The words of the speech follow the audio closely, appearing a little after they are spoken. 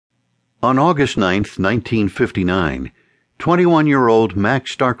On August 9, 1959, 21-year-old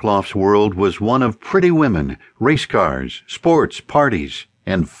Max Starkloff's world was one of pretty women, race cars, sports, parties,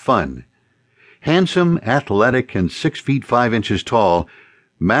 and fun. Handsome, athletic, and 6 feet 5 inches tall,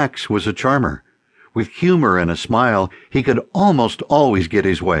 Max was a charmer. With humor and a smile, he could almost always get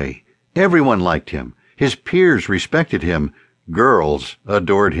his way. Everyone liked him. His peers respected him. Girls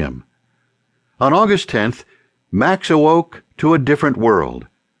adored him. On August 10th, Max awoke to a different world.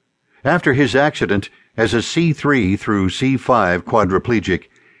 After his accident, as a C3 through C5 quadriplegic,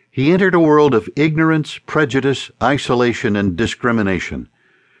 he entered a world of ignorance, prejudice, isolation, and discrimination.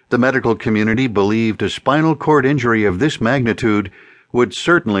 The medical community believed a spinal cord injury of this magnitude would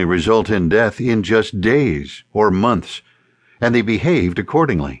certainly result in death in just days or months, and they behaved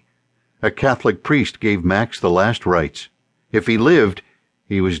accordingly. A Catholic priest gave Max the last rites. If he lived,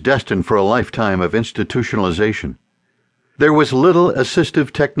 he was destined for a lifetime of institutionalization. There was little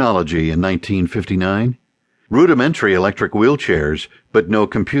assistive technology in 1959. Rudimentary electric wheelchairs, but no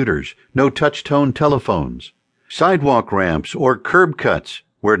computers, no touch-tone telephones. Sidewalk ramps or curb cuts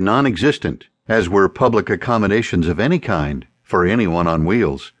were non-existent, as were public accommodations of any kind for anyone on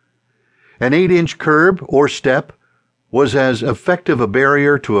wheels. An 8-inch curb or step was as effective a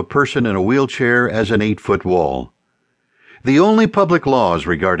barrier to a person in a wheelchair as an 8-foot wall. The only public laws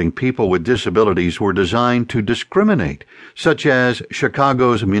regarding people with disabilities were designed to discriminate, such as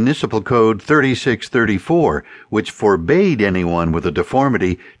Chicago's Municipal Code 3634, which forbade anyone with a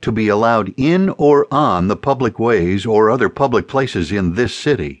deformity to be allowed in or on the public ways or other public places in this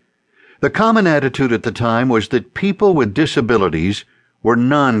city. The common attitude at the time was that people with disabilities were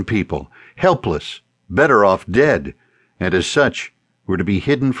non-people, helpless, better off dead, and as such were to be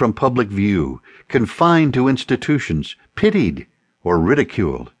hidden from public view, confined to institutions, pitied, or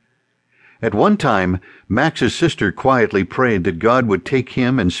ridiculed. At one time, Max's sister quietly prayed that God would take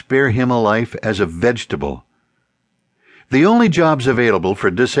him and spare him a life as a vegetable. The only jobs available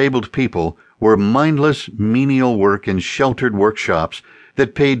for disabled people were mindless, menial work in sheltered workshops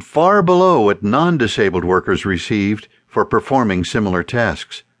that paid far below what non-disabled workers received for performing similar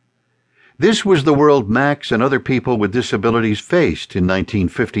tasks. This was the world Max and other people with disabilities faced in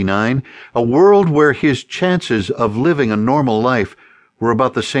 1959, a world where his chances of living a normal life were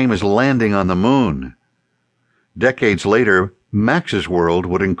about the same as landing on the moon. Decades later, Max's world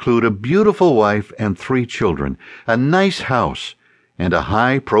would include a beautiful wife and 3 children, a nice house, and a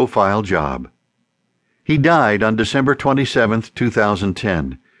high-profile job. He died on December 27,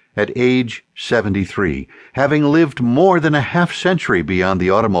 2010, at age 73, having lived more than a half-century beyond the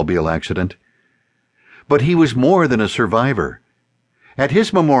automobile accident. But he was more than a survivor. At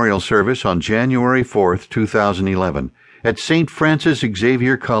his memorial service on January 4, 2011, at St. Francis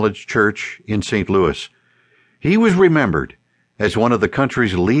Xavier College Church in St. Louis, he was remembered as one of the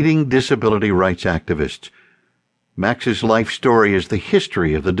country's leading disability rights activists. Max's life story is the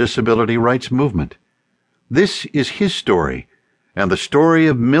history of the disability rights movement. This is his story, and the story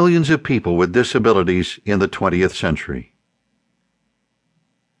of millions of people with disabilities in the 20th century.